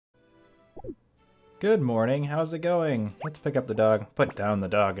Good morning, how's it going? Let's pick up the dog, put down the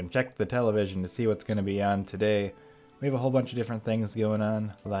dog, and check the television to see what's going to be on today. We have a whole bunch of different things going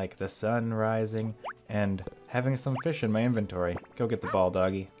on, like the sun rising and having some fish in my inventory. Go get the ball,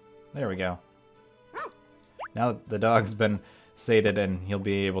 doggy. There we go. Now that the dog's been sated and he'll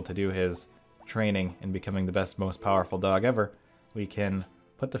be able to do his training in becoming the best, most powerful dog ever, we can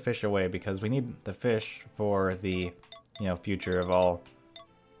put the fish away because we need the fish for the, future of all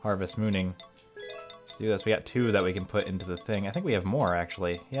harvest mooning. Let's do this. We got 2 that we can put into the thing. I think we have more,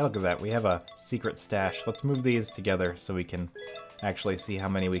 actually. Yeah, look at that. We have a secret stash. Let's move these together so we can actually see how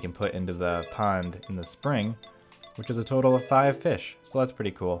many we can put into the pond in the spring, which is a total of 5 fish. So that's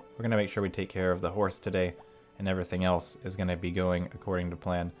pretty cool. We're going to make sure we take care of the horse today, and everything else is going to be going according to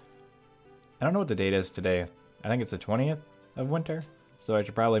plan. I don't know what the date is today. I think it's the 20th of winter, so I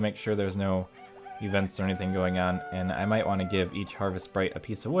should probably make sure there's no events or anything going on, and I might want to give each harvest sprite a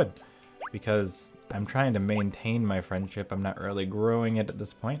piece of wood, because I'm trying to maintain my friendship. I'm not really growing it at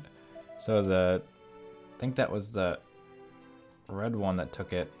this point. So I think that was the red one that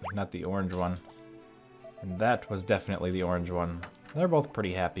took it, not the orange one. And that was definitely the orange one. They're both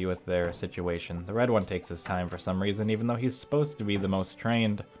pretty happy with their situation. The red one takes his time for some reason, even though he's supposed to be the most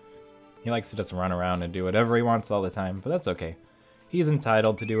trained. He likes to just run around and do whatever he wants all the time, but that's okay. He's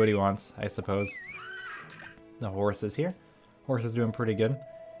entitled to do what he wants, I suppose. The horse is here. Horse is doing pretty good.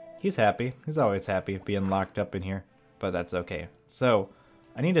 He's happy. He's always happy being locked up in here, but that's okay. So,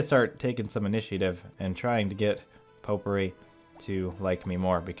 I need to start taking some initiative and trying to get Potpourri to like me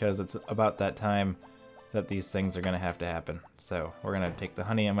more, because it's about that time that these things are going to have to happen. So, we're going to take the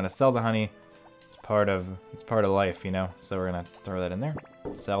honey. I'm going to sell the honey. It's part of life, So, we're going to throw that in there.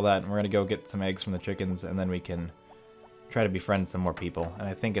 Sell that, and we're going to go get some eggs from the chickens, and then we can try to befriend some more people. And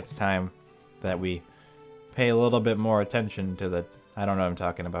I think it's time that we pay a little bit more attention to the... I don't know what I'm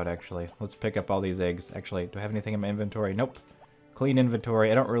talking about, actually. Let's pick up all these eggs. Actually, do I have anything in my inventory? Nope. Clean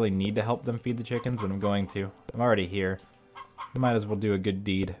inventory. I don't really need to help them feed the chickens, but I'm going to. I'm already here. Might as well do a good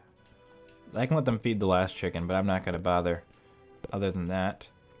deed. I can let them feed the last chicken, but I'm not going to bother. Other than that,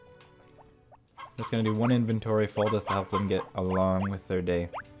 just going to do 1 inventory full just to help them get along with their day.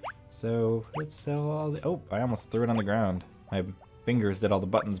 So, let's sell all the... Oh, I almost threw it on the ground. My fingers did all the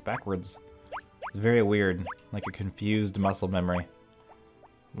buttons backwards. It's very weird, like a confused muscle memory.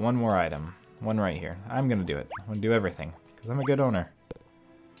 1 more item. 1 right here. I'm gonna do it. I'm gonna do everything, because I'm a good owner.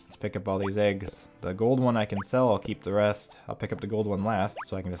 Let's pick up all these eggs. The gold one I can sell, I'll keep the rest. I'll pick up the gold one last,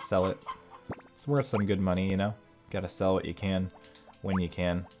 so I can just sell it. It's worth some good money, Gotta sell what you can, when you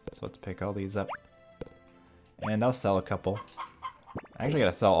can. So let's pick all these up. And I'll sell a couple. I actually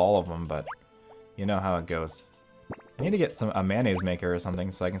gotta sell all of them, but you know how it goes. I need to get a mayonnaise maker or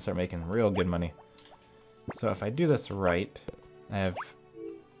something so I can start making real good money. So if I do this right, I'm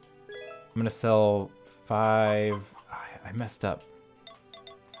gonna sell 5... I messed up.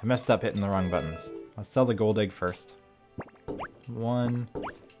 I messed up hitting the wrong buttons. Let's sell the gold egg first. 1,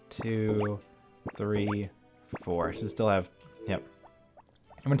 2, 3, 4. I should still have... Yep.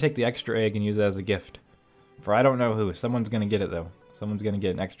 I'm gonna take the extra egg and use it as a gift. For I don't know who. Someone's gonna get it, though. Someone's gonna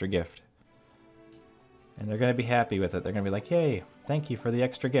get an extra gift. And they're gonna be happy with it. They're gonna be like, yay, thank you for the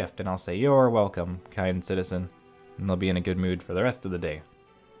extra gift. And I'll say, you're welcome, kind citizen. And they'll be in a good mood for the rest of the day.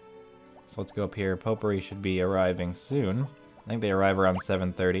 So let's go up here. Potpourri should be arriving soon. I think they arrive around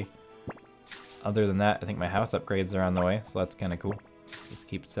 7:30. Other than that, I think my house upgrades are on the way, so that's kind of cool. Let's just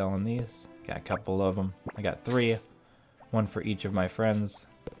keep selling these. Got a couple of them. I got 3. 1 for each of my friends.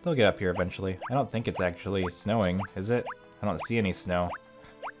 They'll get up here eventually. I don't think it's actually snowing, is it? I don't see any snow.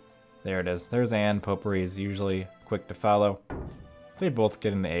 There it is. There's Anne. Potpourri is usually quick to follow. They both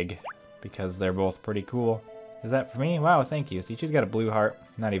get an egg because they're both pretty cool. Is that for me? Wow, thank you. See, she's got a blue heart.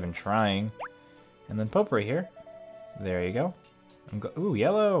 Not even trying. And then Potpourri here. There you go. Ooh,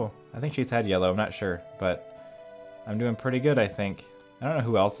 yellow. I think she's had yellow. I'm not sure, but I'm doing pretty good, I think. I don't know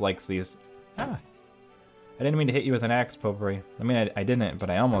who else likes these. Ah. I didn't mean to hit you with an axe, Potpourri. I mean, I didn't, but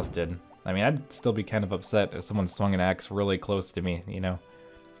I almost did. I mean, I'd still be kind of upset if someone swung an axe really close to me,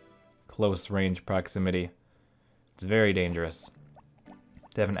 Close range proximity. It's very dangerous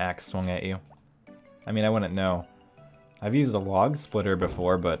to have an axe swung at you. I mean, I wouldn't know. I've used a log splitter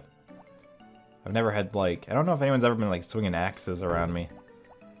before, but I've never had, I don't know if anyone's ever been, swinging axes around me.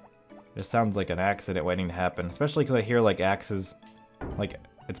 It just sounds like an accident waiting to happen, especially because I hear, axes,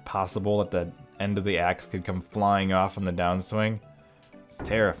 it's possible that the end of the axe could come flying off on the downswing. It's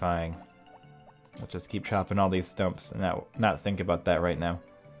terrifying. Let's just keep chopping all these stumps and not think about that right now.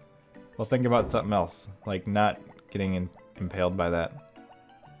 We'll think about something else, like not getting impaled by that.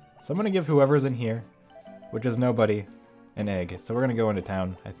 So I'm going to give whoever's in here, which is nobody, an egg. So we're going to go into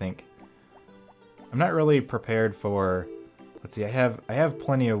town, I think. I'm not really prepared for... Let's see, I have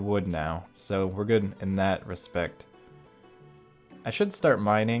plenty of wood now, so we're good in that respect. I should start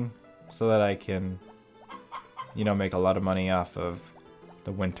mining so that I can, you know, make a lot of money off of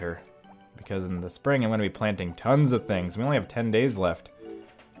the winter. Because in the spring I'm going to be planting tons of things. We only have 10 days left.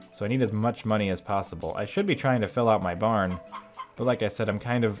 So I need as much money as possible. I should be trying to fill out my barn. But like I said, I'm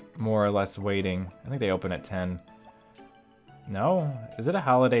kind of more or less waiting. I think they open at 10. No? Is it a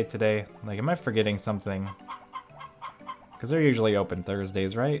holiday today? Like, am I forgetting something? Because they're usually open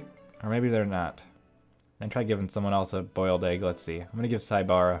Thursdays, right? Or maybe they're not. And try giving someone else a boiled egg. Let's see. I'm going to give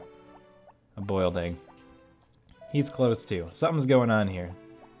Saibara a boiled egg. He's close too. Something's going on here.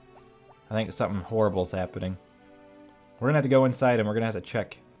 I think something horrible's happening. We're going to have to go inside and we're going to have to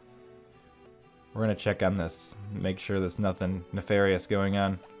check. We're going to check on this. Make sure there's nothing nefarious going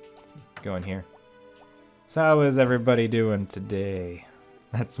on. Let's go in here. So how is everybody doing today?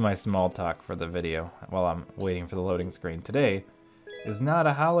 That's my small talk for the video while I'm waiting for the loading screen. Today is not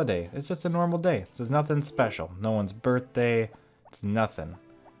a holiday. It's just a normal day. This is nothing special. No one's birthday. It's nothing.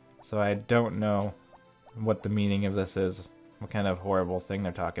 So I don't know what the meaning of this is. What kind of horrible thing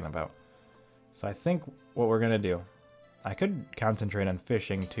they're talking about. So I think what we're going to do... I could concentrate on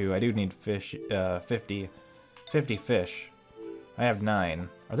fishing too. I do need fish, 50 fish. I have 9.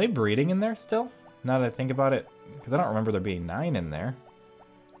 Are they breeding in there still? Now that I think about it. Because I don't remember there being 9 in there.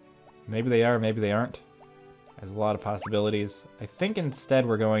 Maybe they are, maybe they aren't. There's a lot of possibilities. I think instead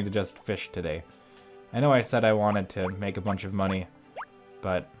we're going to just fish today. I know I said I wanted to make a bunch of money,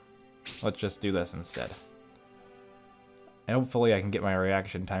 but let's just do this instead. And hopefully I can get my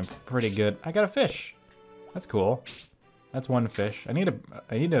reaction time pretty good. I got a fish. That's cool. That's one fish. I need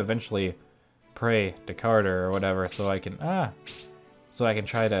to eventually pray to Carter or whatever so I can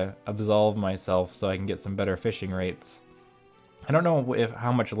try to absolve myself so I can get some better fishing rates. I don't know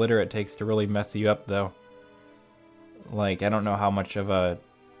how much litter it takes to really mess you up though. Like, I don't know how much of a,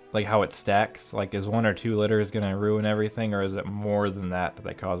 like how it stacks. Like, is 1 or 2 litters gonna ruin everything, or is it more than that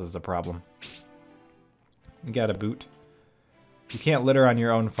that causes a problem? You got a boot. You can't litter on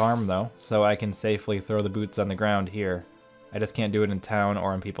your own farm though, so I can safely throw the boots on the ground here. I just can't do it in town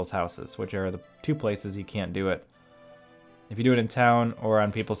or in people's houses, which are the 2 places you can't do it. If you do it in town or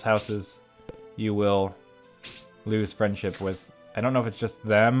on people's houses, you will lose friendship with, I don't know if it's just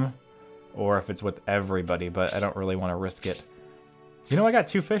them or if it's with everybody, but I don't really want to risk it. You know, I got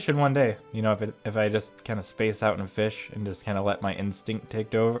 2 fish in one day. You know, if I just kind of space out and fish and just kind of let my instinct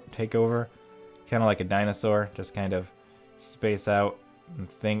take over, kind of like a dinosaur, just kind of space out and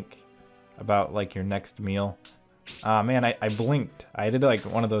think about like your next meal. Ah, man, I blinked. I did like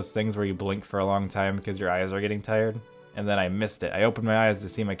one of those things where you blink for a long time because your eyes are getting tired, and then I missed it. I opened my eyes to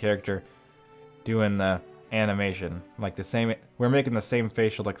see my character doing the animation. Like the same, we're making the same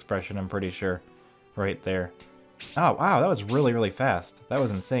facial expression, I'm pretty sure, right there. Oh, wow, that was really, really fast. That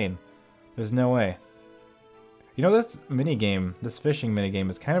was insane. There's no way. You know, this minigame, this fishing minigame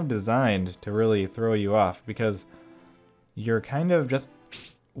is kind of designed to really throw you off because you're kind of just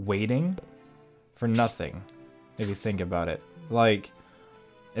waiting for nothing. If you think about it, like,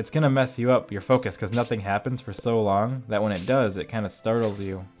 it's gonna mess you up, your focus, because nothing happens for so long that when it does, it kind of startles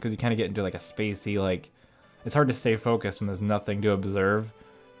you, because you kind of get into like a spacey, like, it's hard to stay focused when there's nothing to observe.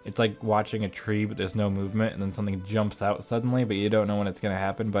 It's like watching a tree but there's no movement, and then something jumps out suddenly, but you don't know when it's gonna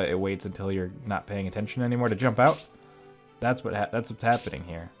happen, but it waits until you're not paying attention anymore to jump out. That's what's happening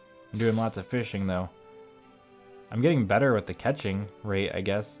here. I'm doing lots of fishing though. I'm getting better with the catching rate, I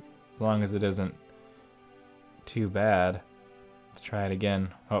guess, as long as it isn't too bad. Let's try it again.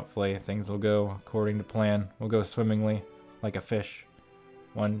 Hopefully things will go according to plan. We'll go swimmingly like a fish.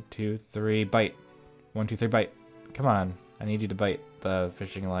 1, 2, 3, bite. 1, 2, 3, bite. Come on. I need you to bite the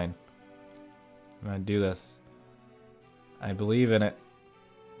fishing line. I'm gonna do this. I believe in it.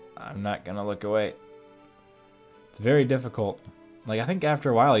 I'm not gonna look away. It's very difficult. Like, I think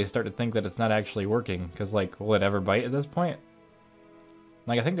after a while you start to think that it's not actually working, because, like, will it ever bite at this point?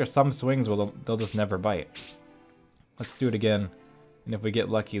 Like, I think there's some swings where they'll just never bite. Let's do it again, and if we get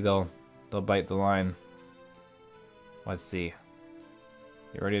lucky, they'll bite the line. Let's see.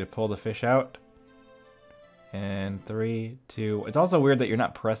 You ready to pull the fish out? And 3, 2... It's also weird that you're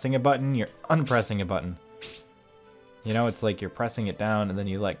not pressing a button, you're unpressing a button. You know, it's like you're pressing it down, and then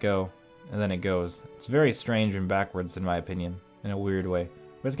you let go, and then it goes. It's very strange and backwards, in my opinion, in a weird way.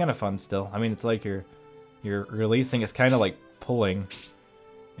 But it's kind of fun still. I mean, it's like you're releasing, it's kind of like pulling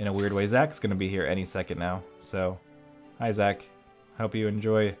in a weird way. Zach's going to be here any second now, so... Hi, Zach. Hope you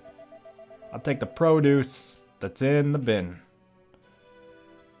enjoy. I'll take the produce that's in the bin.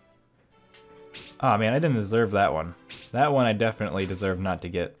 Oh man, I didn't deserve that one. That one I definitely deserve not to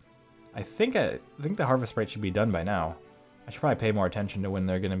get. I think the harvest sprite should be done by now. I should probably pay more attention to when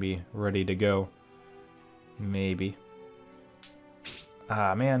they're gonna be ready to go. Maybe.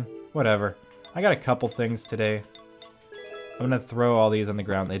 Ah, man. Whatever. I got a couple things today. I'm gonna throw all these on the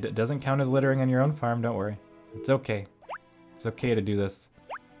ground. It doesn't count as littering on your own farm, don't worry. It's okay. It's okay to do this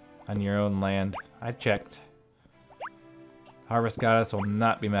on your own land. I checked. Harvest Goddess will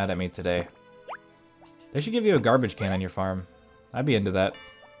not be mad at me today. They should give you a garbage can on your farm. I'd be into that.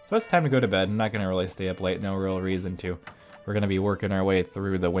 So it's time to go to bed. I'm not gonna really stay up late, no real reason to. We're gonna be working our way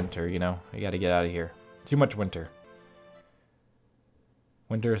through the winter, you know? We gotta get out of here. Too much winter.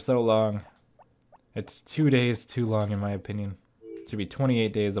 Winter is so long. It's 2 days too long in my opinion. It should be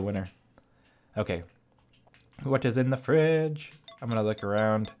 28 days of winter. Okay. What is in the fridge? I'm gonna look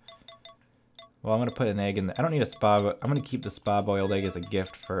around. Well, I'm gonna put an egg in I don't need a spa, but I'm gonna keep the spa boiled egg as a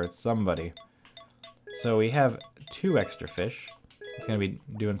gift for somebody. So we have 2 extra fish. It's gonna be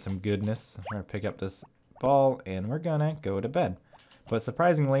doing some goodness. I'm gonna pick up this ball and we're gonna go to bed. But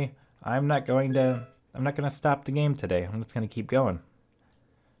surprisingly, I'm not gonna stop the game today. I'm just gonna keep going.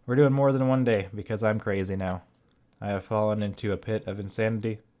 We're doing more than 1 day because I'm crazy now. I have fallen into a pit of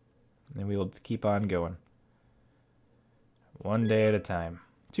insanity and we will keep on going. 1 day at a time.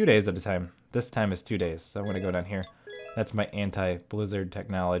 2 days at a time. This time is 2 days, so I'm gonna go down here. That's my anti-blizzard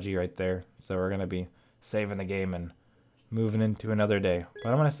technology right there. So we're gonna be saving the game and moving into another day. But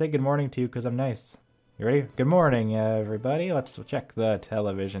I'm gonna say good morning to you because I'm nice. You ready? Good morning, everybody. Let's check the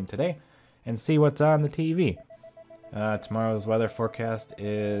television today and see what's on the TV. Tomorrow's weather forecast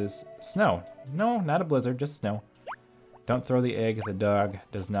is snow. No, not a blizzard, just snow. Don't throw the egg. The dog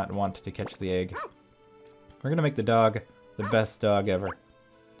does not want to catch the egg. We're gonna make the dog the best dog ever.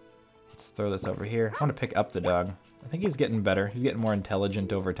 Let's throw this over here. I want to pick up the dog. I think he's getting better. He's getting more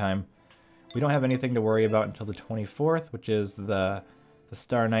intelligent over time. We don't have anything to worry about until the 24th, which is the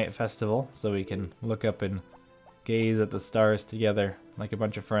Star Night Festival, so we can look up and gaze at the stars together like a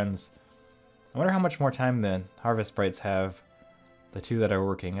bunch of friends. I wonder how much more time the Harvest Sprites have, the 2 that are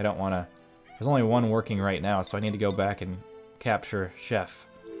working. I don't want to... There's only 1 working right now, so I need to go back and capture Chef.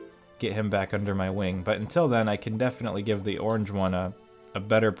 Get him back under my wing. But until then, I can definitely give the orange one a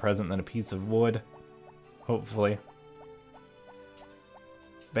better present than a piece of wood. Hopefully.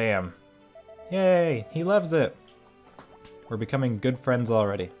 Bam. Yay! He loves it! We're becoming good friends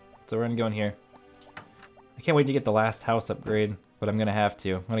already. So we're gonna go in here. I can't wait to get the last house upgrade, but I'm gonna have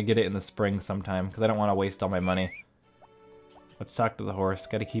to. I'm gonna get it in the spring sometime, because I don't want to waste all my money. Let's talk to the horse.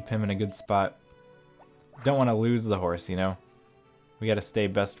 Gotta keep him in a good spot. Don't want to lose the horse, you know? We gotta stay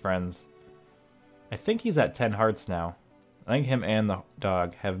best friends. I think he's at 10 hearts now. I think him and the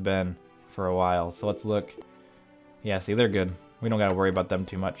dog have been for a while, so let's look. Yeah, see, they're good. We don't gotta worry about them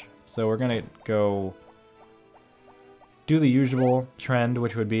too much. So we're gonna go do the usual trend,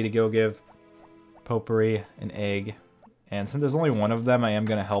 which would be to go give Potpourri an egg. And since there's only 1 of them, I am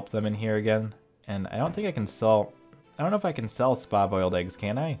gonna help them in here again. And I don't think I can sell... I don't know if I can sell spa-boiled eggs,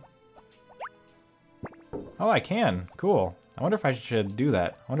 can I? Oh, I can. Cool. I wonder if I should do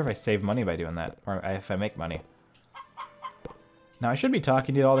that. I wonder if I save money by doing that, or if I make money. Now, I should be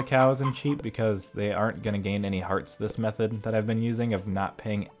talking to all the cows and sheep because they aren't going to gain any hearts this method that I've been using of not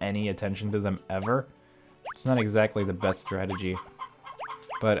paying any attention to them ever. It's not exactly the best strategy,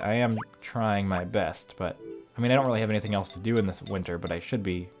 but I am trying my best. But I mean, I don't really have anything else to do in this winter, but I should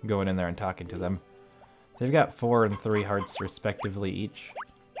be going in there and talking to them. They've got 4 and 3 hearts respectively each.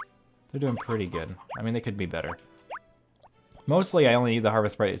 They're doing pretty good. I mean, they could be better. Mostly, I only need the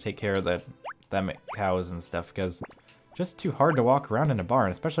Harvest Sprite to take care of them cows and stuff, because just too hard to walk around in a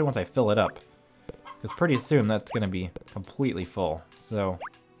barn, especially once I fill it up. Because pretty soon, that's going to be completely full. So,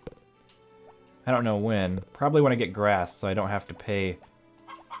 I don't know when. Probably when I get grass, so I don't have to pay,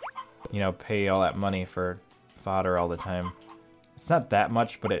 you know, pay all that money for fodder all the time. It's not that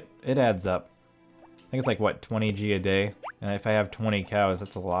much, but it adds up. I think it's like, what, 20 G a day? And if I have 20 cows,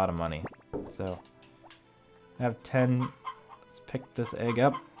 that's a lot of money. So, I have 10. Let's pick this egg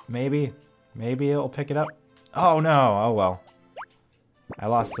up. Maybe it'll pick it up. Oh no, oh well. I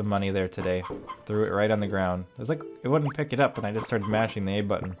lost some money there today. Threw it right on the ground. It was like, it wouldn't pick it up, and I just started mashing the A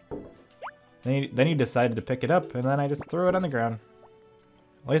button. Then he decided to pick it up, and then I just threw it on the ground.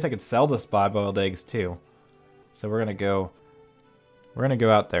 At least I could sell the spot-boiled eggs too. So we're gonna go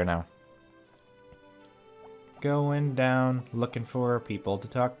out there now. Going down, looking for people to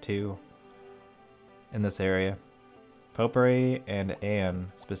talk to in this area. Potpourri and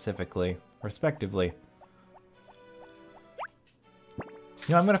Anne, specifically, respectively.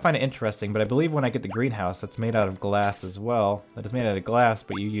 You know, I'm going to find it interesting, but I believe when I get the greenhouse, that's made out of glass as well. That is made out of glass,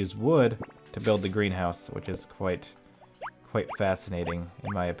 but you use wood to build the greenhouse, which is quite quite fascinating,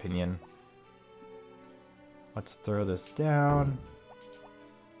 in my opinion. Let's throw this down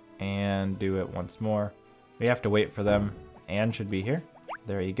and do it once more. We have to wait for them. Anne should be here.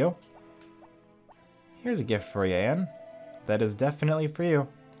 There you go. Here's a gift for you, Anne. That is definitely for you.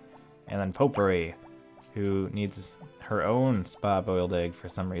 And then Potpourri, who needs her own spa boiled egg for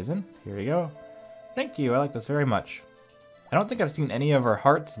some reason. Here you go. Thank you, I like this very much. I don't think I've seen any of her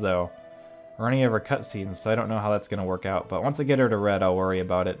hearts, though, or any of her cutscenes, so I don't know how that's going to work out. But once I get her to red, I'll worry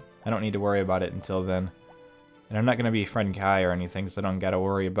about it. I don't need to worry about it until then. And I'm not going to be friend Kai or anything, so I don't got to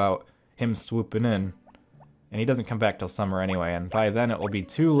worry about him swooping in. And he doesn't come back till summer anyway, and by then it will be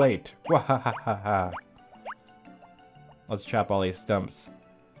too late. Wahahaha. Let's chop all these stumps.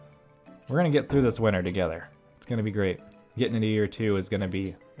 We're going to get through this winter together. It's going to be great. Getting into year 2 is going to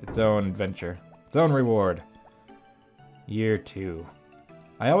be its own adventure. Its own reward. Year 2.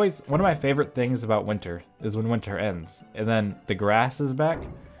 One of my favorite things about winter is when winter ends. And then the grass is back,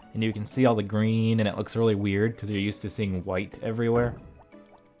 and you can see all the green, and it looks really weird because you're used to seeing white everywhere.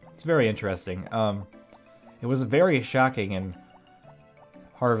 It's very interesting. It was very shocking in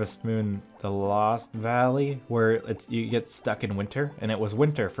Harvest Moon: The Lost Valley, where you get stuck in winter, and it was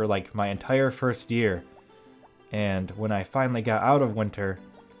winter for like my entire first year. And when I finally got out of winter,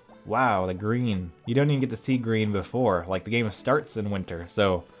 wow, the green. You don't even get to see green before. Like, the game starts in winter,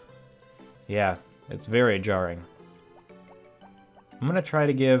 so yeah, it's very jarring. I'm gonna try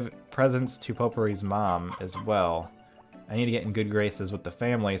to give presents to Potpourri's mom as well. I need to get in good graces with the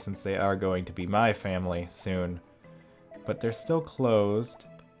family since they are going to be my family soon. But they're still closed.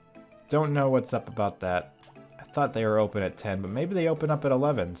 Don't know what's up about that. I thought they were open at 10, but maybe they open up at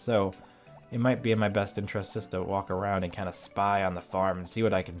 11, so it might be in my best interest just to walk around and kind of spy on the farm and see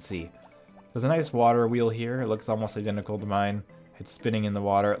what I can see. There's a nice water wheel here. It looks almost identical to mine. It's spinning in the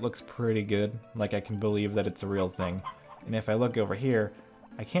water. It looks pretty good. Like, I can believe that it's a real thing. And if I look over here,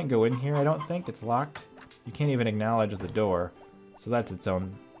 I can't go in here, I don't think. It's locked. You can't even acknowledge the door. So that's its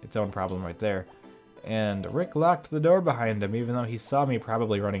own problem right there. And Rick locked the door behind him, even though he saw me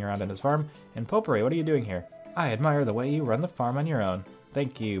probably running around on his farm. And Potpourri, what are you doing here? I admire the way you run the farm on your own.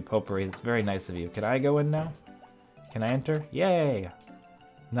 Thank you, Potpourri. That's very nice of you. Can I go in now? Can I enter? Yay!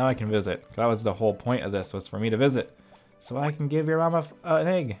 Now I can visit. That was the whole point of this, was for me to visit. So I can give your mama an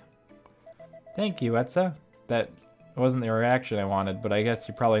egg. Thank you, Etza. That wasn't the reaction I wanted, but I guess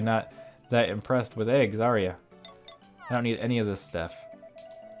you're probably not that impressed with eggs, are you? I don't need any of this stuff.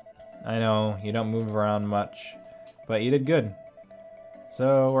 I know, you don't move around much, but you did good.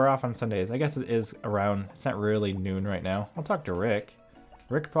 So we're off on Sundays. I guess it is around, it's not really noon right now. I'll talk to Rick.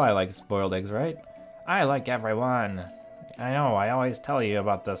 Rick probably likes boiled eggs, right? I like everyone. I know, I always tell you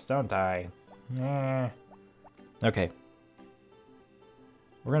about this, don't I? Okay.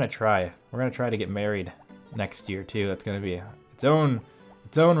 We're gonna try. We're gonna try to get married next year too. That's gonna be its own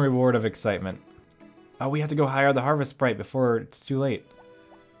reward of excitement. Oh, we have to go hire the Harvest Sprite before it's too late.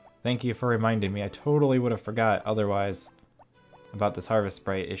 Thank you for reminding me. I totally would have forgot otherwise about this Harvest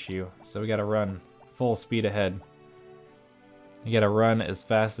Sprite issue. So we gotta run full speed ahead. We gotta run as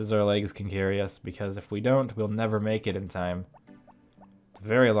fast as our legs can carry us, because if we don't, we'll never make it in time. It's a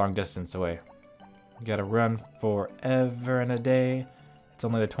very long distance away. We gotta run forever and a day. It's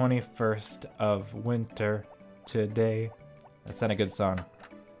only the 21st of winter today. That's not a good song.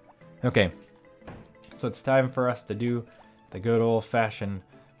 Okay, so it's time for us to do the good old-fashioned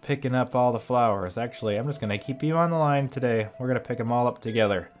picking up all the flowers. Actually, I'm just gonna keep you on the line today. We're gonna pick them all up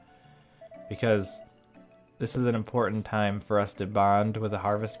together, because this is an important time for us to bond with the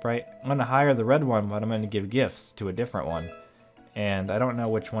Harvest Sprite. I'm gonna hire the red one, but I'm gonna give gifts to a different one. And I don't know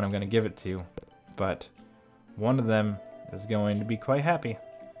which one I'm gonna give it to, but one of them is going to be quite happy.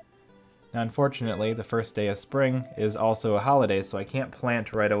 Now, unfortunately, the first day of spring is also a holiday, so I can't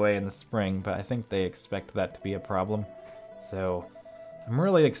plant right away in the spring, but I think they expect that to be a problem. So I'm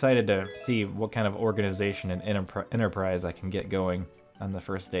really excited to see what kind of organization and enterprise I can get going on the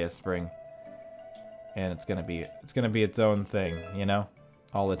first day of spring. And it's gonna be its own thing, you know,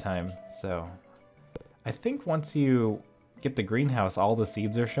 all the time. So I think once you get the greenhouse, all the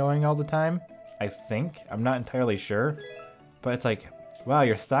seeds are showing all the time. I think. I'm not entirely sure, but it's like, wow,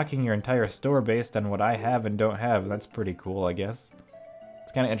 you're stocking your entire store based on what I have and don't have. That's pretty cool, I guess.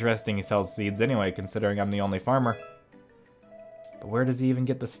 It's kind of interesting he sells seeds anyway, considering I'm the only farmer. But where does he even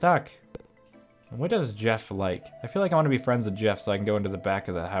get the stock? And what does Jeff like? I feel like I want to be friends with Jeff so I can go into the back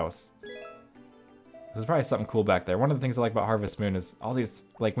of the house. There's probably something cool back there. One of the things I like about Harvest Moon is all these,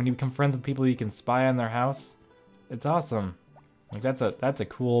 like, when you become friends with people, you can spy on their house. It's awesome. Like, that's a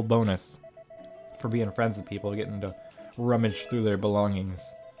cool bonus for being friends with people, getting to rummage through their belongings.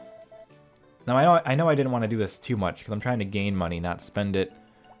 Now, I know I didn't want to do this too much because I'm trying to gain money, not spend it,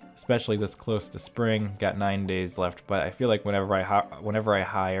 especially this close to spring. Got 9 days left, but I feel like whenever I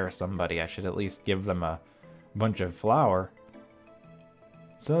hire somebody, I should at least give them a bunch of flour.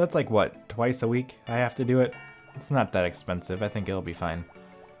 So that's like, what, twice a week I have to do it? It's not that expensive. I think it'll be fine.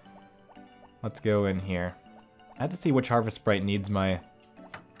 Let's go in here. I have to see which Harvest Sprite needs my,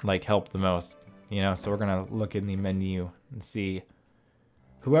 like, help the most, you know? So we're gonna look in the menu and see.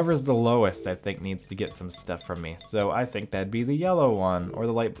 Whoever's the lowest, I think, needs to get some stuff from me. So I think that'd be the yellow one, or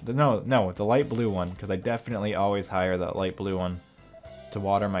the the light blue one, because I definitely always hire that light blue one to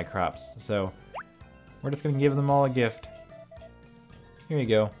water my crops. So we're just gonna give them all a gift. Here you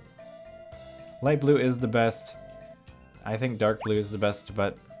go. Light blue is the best. I think dark blue is the best,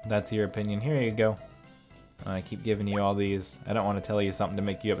 but that's your opinion. Here you go. I keep giving you all these. I don't want to tell you something to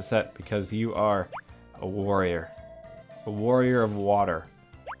make you upset, because you are a warrior. A warrior of water.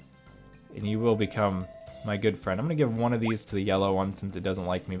 And you will become my good friend. I'm going to give one of these to the yellow one since it doesn't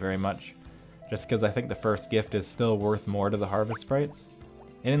like me very much. Just because I think the first gift is still worth more to the Harvest Sprites.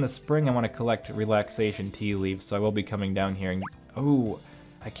 And in the spring I want to collect relaxation tea leaves, so I will be coming down here and... Oh,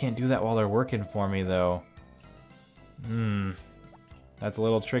 I can't do that while they're working for me though. That's a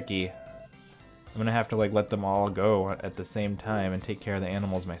little tricky. I'm going to have to like let them all go at the same time and take care of the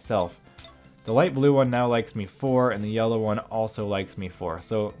animals myself. The light blue one now likes me 4, and the yellow one also likes me 4.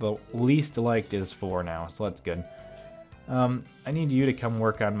 So the least liked is 4 now, so that's good. I need you to come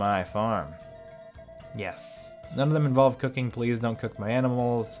work on my farm. Yes. None of them involve cooking. Please don't cook my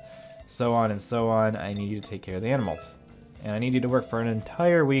animals. So on and so on. I need you to take care of the animals. And I need you to work for an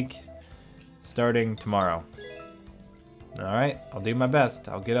entire week, starting tomorrow. Alright, I'll do my best.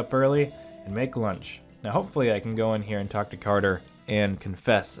 I'll get up early and make lunch. Now hopefully I can go in here and talk to Carter and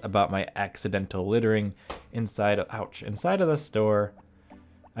confess about my accidental littering inside of the store.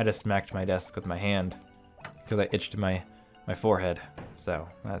 I just smacked my desk with my hand because I itched my forehead. So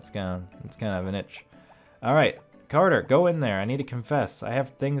that's kind of an itch. All right, Carter, go in there. I need to confess. I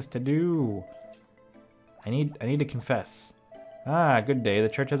have things to do. I need to confess. Ah, good day. The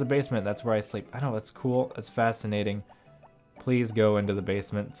church has a basement. That's where I sleep. I know, that's cool. That's fascinating. Please go into the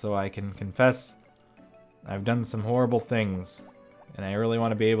basement so I can confess. I've done some horrible things. And I really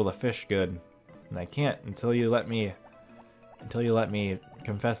want to be able to fish good. And I can't until you let me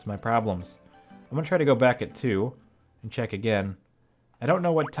confess my problems. I'm going to try to go back at 2 and check again. I don't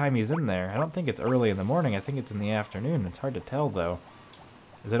know what time he's in there. I don't think it's early in the morning. I think it's in the afternoon. It's hard to tell though.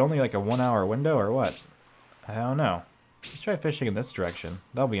 Is it only like a 1-hour window or what? I don't know. Let's try fishing in this direction.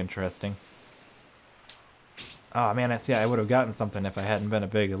 That'll be interesting. Oh man, I would have gotten something if I hadn't been a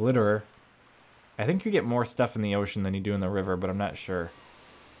big litterer. I think you get more stuff in the ocean than you do in the river, but I'm not sure.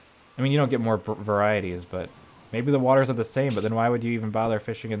 I mean, you don't get more varieties, but maybe the waters are the same, but then why would you even bother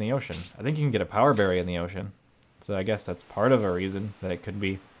fishing in the ocean? I think you can get a power berry in the ocean, so I guess that's part of a reason that it could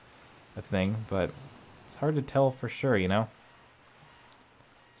be a thing, but it's hard to tell for sure, you know?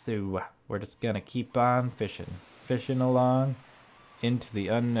 So, we're just gonna keep on fishing along into the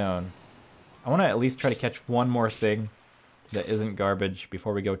unknown. I want to at least try to catch one more thing that isn't garbage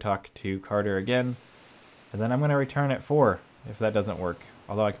before we go talk to Carter again. And then I'm going to return at 4 if that doesn't work.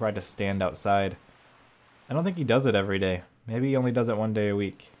 Although I could probably just stand outside. I don't think he does it every day. Maybe he only does it 1 day a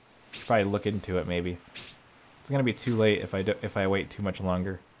week. Should probably look into it maybe. It's going to be too late if I wait too much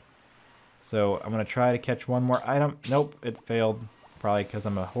longer. So I'm going to try to catch one more item. Nope, it failed. Probably because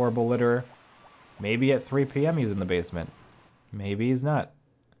I'm a horrible litterer. Maybe at 3 p.m. he's in the basement. Maybe he's not.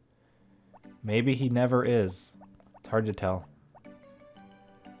 Maybe he never is. It's hard to tell.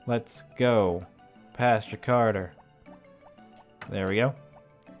 Let's go. Pastor Carter. There we go.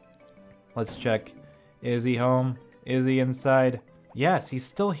 Let's check. Is he home? Is he inside? Yes, he's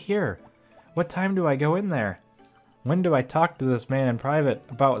still here. What time do I go in there? When do I talk to this man in private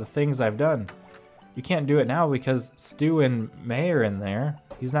about the things I've done? You can't do it now because Stu and May are in there.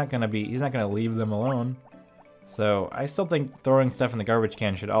 He's not gonna leave them alone. So I still think throwing stuff in the garbage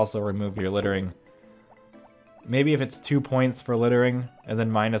can should also remove your littering. Maybe if it's 2 points for littering, and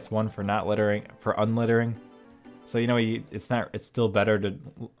then -1 for not littering, for unlittering. So you know, it's still better to,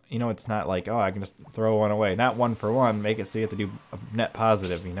 you know, it's not like, oh, I can just throw one away. Not 1 for 1. Make it so you have to do a net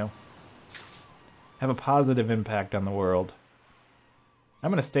positive, you know. Have a positive impact on the world. I'm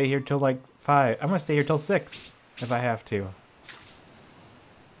gonna stay here till like 5. I'm gonna stay here till 6 if I have to.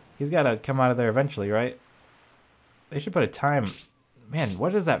 He's gotta come out of there eventually, right? They should put a time. Man,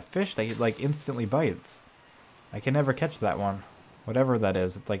 what is that fish that he like instantly bites? I can never catch that one. Whatever that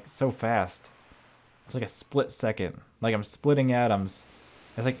is, it's like so fast. It's like a split second. Like I'm splitting atoms.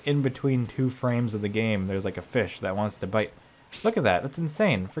 It's like in between 2 frames of the game, there's like a fish that wants to bite. Look at that. That's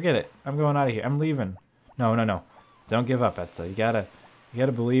insane. Forget it. I'm going out of here. I'm leaving. No, no, no. Don't give up, Etsa. You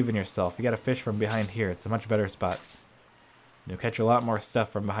gotta believe in yourself. You gotta fish from behind here. It's a much better spot. You'll catch a lot more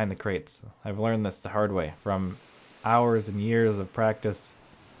stuff from behind the crates. I've learned this the hard way from hours and years of practice.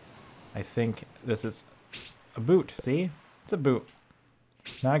 I think this is a boot. See? It's a boot.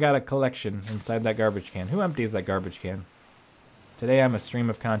 Now I got a collection inside that garbage can. Who empties that garbage can? Today I'm a stream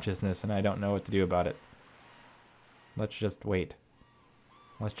of consciousness and I don't know what to do about it. Let's just wait.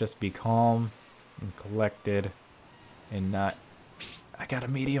 Let's just be calm and collected and not... I got a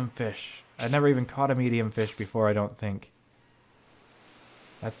medium fish. I never even caught a medium fish before, I don't think.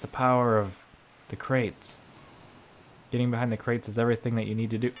 That's the power of the crates. Getting behind the crates is everything that you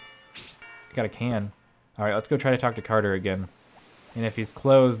need to do. I got a can. Alright, let's go try to talk to Carter again. And if he's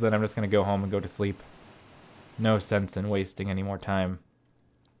closed, then I'm just going to go home and go to sleep. No sense in wasting any more time.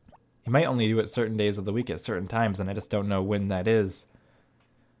 He might only do it certain days of the week at certain times, and I just don't know when that is.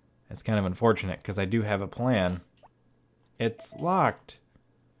 It's kind of unfortunate, because I do have a plan. It's locked.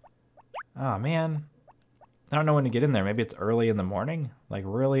 Ah, man. I don't know when to get in there. Maybe it's early in the morning? Like,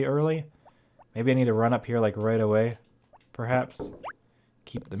 really early? Maybe I need to run up here, like, right away. Perhaps.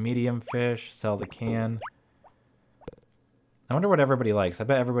 Keep the medium fish, sell the can. I wonder what everybody likes. I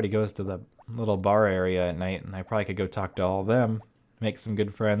bet everybody goes to the little bar area at night, and I probably could go talk to all of them. Make some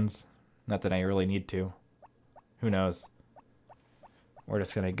good friends. Not that I really need to. Who knows? We're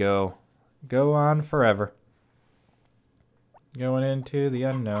just gonna go on forever. Going into the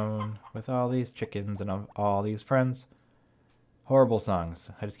unknown with all these chickens and all these friends. Horrible songs.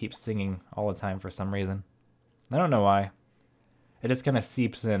 I just keep singing all the time for some reason. I don't know why. It just kind of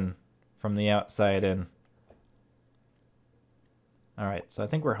seeps in from the outside in. Alright, so I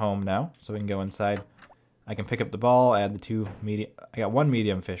think we're home now, so we can go inside. I can pick up the ball, add the two medium... I got one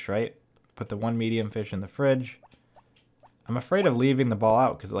medium fish, right? Put the one medium fish in the fridge. I'm afraid of leaving the ball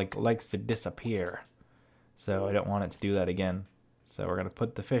out because it likes to disappear. So I don't want it to do that again. So we're going to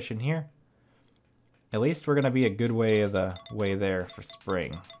put the fish in here. At least we're going to be a good way of the way there for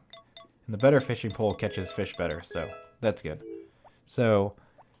spring. And the better fishing pole catches fish better, so that's good. So,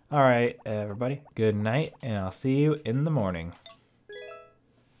 alright everybody, good night, and I'll see you in the morning.